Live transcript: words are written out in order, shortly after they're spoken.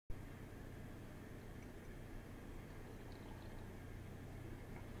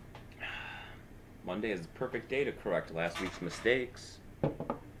Monday is the perfect day to correct last week's mistakes.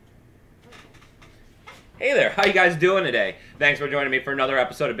 Hey there, how you guys doing today? Thanks for joining me for another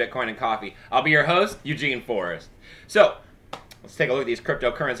episode of Bitcoin and Coffee. I'll be your host, Eugene Forrest. So, let's take a look at these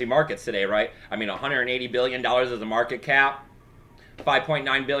cryptocurrency markets today, right? I mean, $180 billion is the market cap,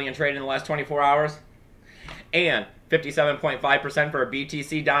 5.9 billion traded in the last 24 hours, and 57.5% for a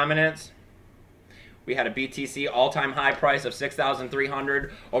BTC dominance. We had a BTC all-time high price of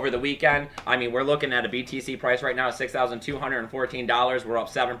 $6,300 over the weekend. I mean, we're looking at a BTC price right now at $6,214. We're up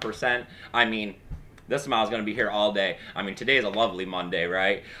 7%. I mean, this smile is going to be here all day. I mean, today is a lovely Monday,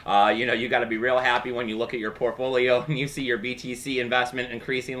 right? You know, you got to be real happy when you look at your portfolio and you see your BTC investment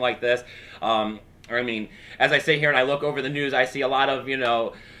increasing like this. I mean, as I sit here and I look over the news, I see a lot of,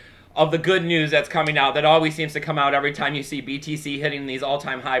 of the good news that's coming out that always seems to come out every time you see BTC hitting these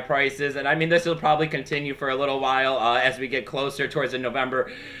all-time high prices. And I mean, this will probably continue for a little while as we get closer towards the November,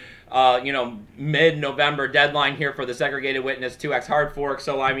 mid-November deadline here for the segregated witness 2x hard fork.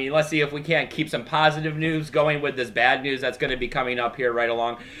 So, I mean, let's see if we can't keep some positive news going with this bad news that's going to be coming up here right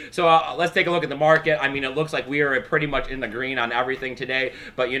along. So, let's take a look at the market. I mean, it looks like we are pretty much in the green on everything today.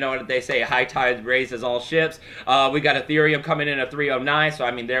 But you know what they say, high tide raises all ships. We got Ethereum coming in at 309. So,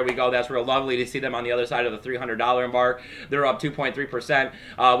 I mean, there we go. That's real lovely to see them on the other side of the $300 mark. They're up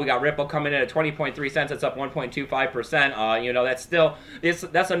 2.3%. We got Ripple coming in at 20.3 cents. It's up 1.25%. That's still,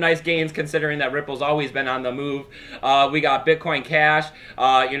 that's a nice gains considering that Ripple's always been on the move. We got Bitcoin Cash.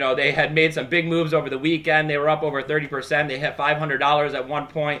 They had made some big moves over the weekend. They were up over 30%. They hit $500 at one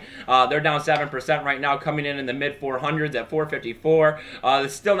point. They're down 7% right now, coming in the mid 400s at 454.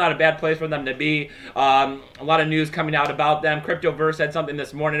 It's still not a bad place for them to be. A lot of news coming out about them. Cryptoverse said something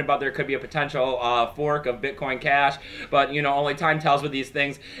this morning about there could be a potential fork of Bitcoin Cash, but only time tells with these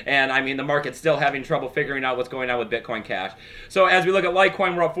things. And I mean, the market's still having trouble figuring out what's going on with Bitcoin Cash. So as we look at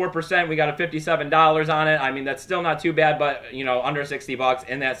Litecoin, we're up 4%. We got a $57 on it. I mean, that's still not too bad, but under 60 bucks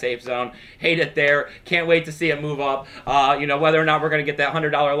in that safe zone. Hate it there. Can't wait to see it move up. Whether or not we're going to get that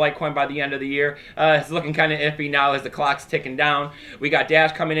 $100 Litecoin by the end of the year, it's looking kind of iffy now as the clock's ticking down. We got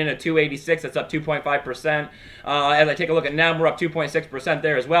Dash coming in at 286. That's up 2.5%. As I take a look at NEM, we're up 2.6%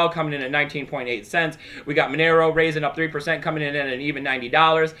 there as well, coming in at 19.8 cents. We got Monero raising up 3%, coming in at an even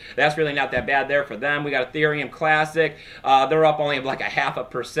 $90. That's really not that bad there for them. We got Ethereum Classic. They're up only like a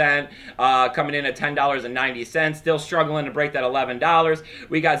 0.5%, coming in at $10.90. Still struggling to break that $11.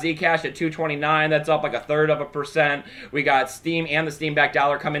 We got Zcash at 229. That's up like a 1/3%. We got Steam and the Steam backed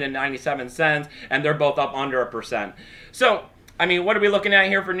dollar coming in 97 cents, and they're both up under 1%. So, I mean, what are we looking at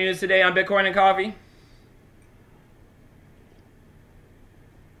here for news today on Bitcoin and Coffee?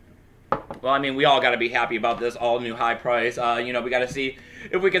 Well, I mean, we all got to be happy about this all-new high price. We got to see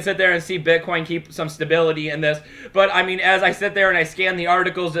if we can sit there and see Bitcoin keep some stability in this. But, I mean, as I sit there and I scan the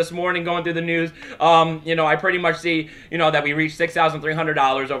articles this morning going through the news, I pretty much see, that we reached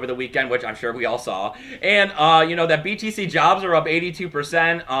 $6,300 over the weekend, which I'm sure we all saw. And, that BTC jobs are up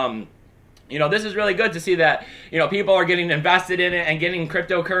 82%. This is really good to see that, people are getting invested in it and getting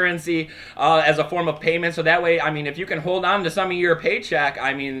cryptocurrency as a form of payment. So that way, I mean, if you can hold on to some of your paycheck,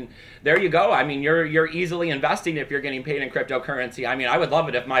 I mean, there you go. I mean, you're easily investing if you're getting paid in cryptocurrency. I mean, I would love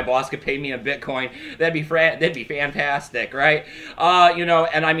it if my boss could pay me in Bitcoin. That'd be fantastic, right?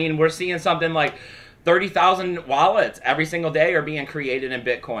 And I mean, we're seeing something like 30,000 wallets every single day are being created in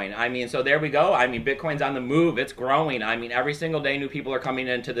Bitcoin. I mean, so there we go. I mean, Bitcoin's on the move. It's growing. I mean, every single day new people are coming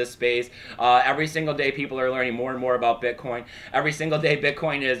into this space. Every single day people are learning more and more about Bitcoin. Every single day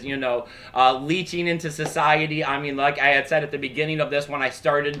Bitcoin is, leaching into society. I mean, like I had said at the beginning of this when I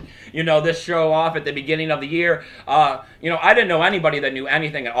started, this show off at the beginning of the year, I didn't know anybody that knew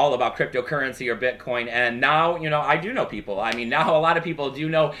anything at all about cryptocurrency or Bitcoin. And now, I do know people. I mean, now a lot of people do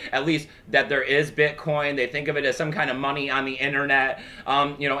know at least that there is Bitcoin. They think of it as some kind of money on the internet,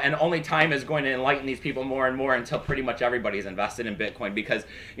 and only time is going to enlighten these people more and more until pretty much everybody's invested in Bitcoin because,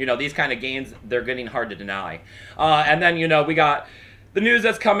 these kind of gains, they're getting hard to deny. And then, we got the news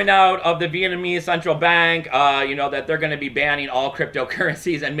that's coming out of the Vietnamese central bank, that they're going to be banning all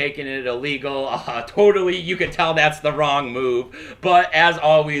cryptocurrencies and making it illegal. Totally, you could tell that's the wrong move. But as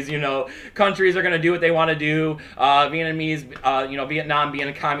always, countries are going to do what they want to do. Vietnam being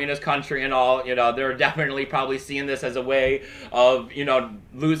a communist country and all, they're definitely probably seeing this as a way of,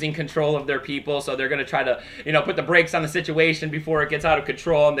 losing control of their people. So they're going to try to, put the brakes on the situation before it gets out of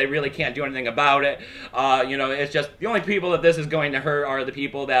control, and they really can't do anything about it. It's just the only people that this is going to hurt are the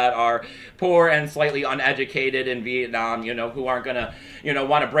people that are poor and slightly uneducated in Vietnam, who aren't going to,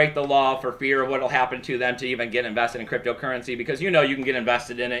 want to break the law for fear of what will happen to them to even get invested in cryptocurrency because, you can get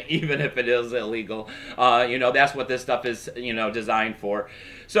invested in it even if it is illegal. That's what this stuff is, designed for.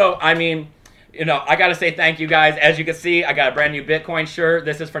 So, I mean, I got to say thank you guys. As you can see, I got a brand new Bitcoin shirt.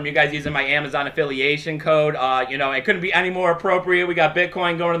 This is from you guys using my Amazon affiliation code. It couldn't be any more appropriate. We got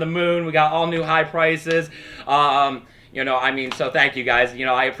Bitcoin going to the moon. We got all new high prices. So thank you guys.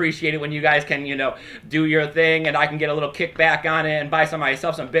 I appreciate it when you guys can, do your thing and I can get a little kickback on it and buy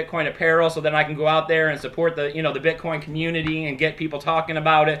myself some Bitcoin apparel so then I can go out there and support the Bitcoin community and get people talking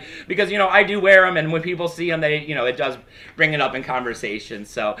about it because, I do wear them and when people see them, they, it does bring it up in conversation.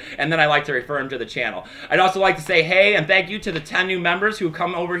 So, and then I like to refer them to the channel. I'd also like to say hey and thank you to the 10 new members who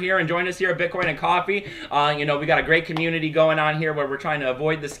come over here and join us here at Bitcoin and Coffee. We got a great community going on here where we're trying to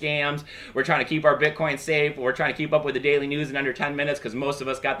avoid the scams. We're trying to keep our Bitcoin safe. We're trying to keep up with the daily news in under 10 minutes because most of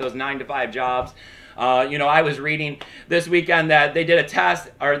us got those 9-to-5 jobs. I was reading this weekend that they did a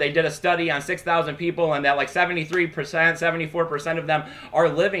test or they did a study on 6,000 people and that like 73%, 74% of them are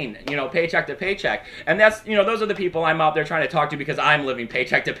living, paycheck to paycheck. And that's, those are the people I'm out there trying to talk to because I'm living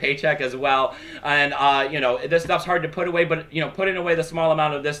paycheck to paycheck as well. And, this stuff's hard to put away, but, putting away the small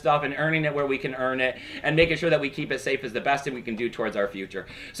amount of this stuff and earning it where we can earn it and making sure that we keep it safe is the best thing we can do towards our future.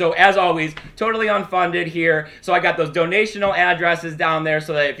 So as always, totally unfunded here. So I got those donational addresses down there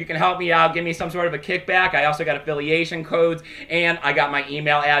so that if you can help me out, give me some sort of a kickback. I also got affiliation codes and I got my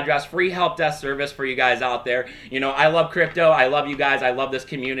email address, free help desk service for you guys out there. I love crypto. I love you guys. I love this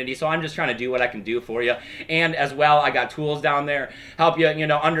community. So I'm just trying to do what I can do for you. And as well, I got tools down there, help you,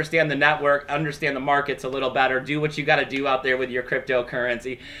 understand the network, understand the markets a little better, do what you got to do out there with your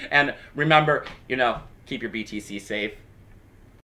cryptocurrency. And remember, keep your BTC safe.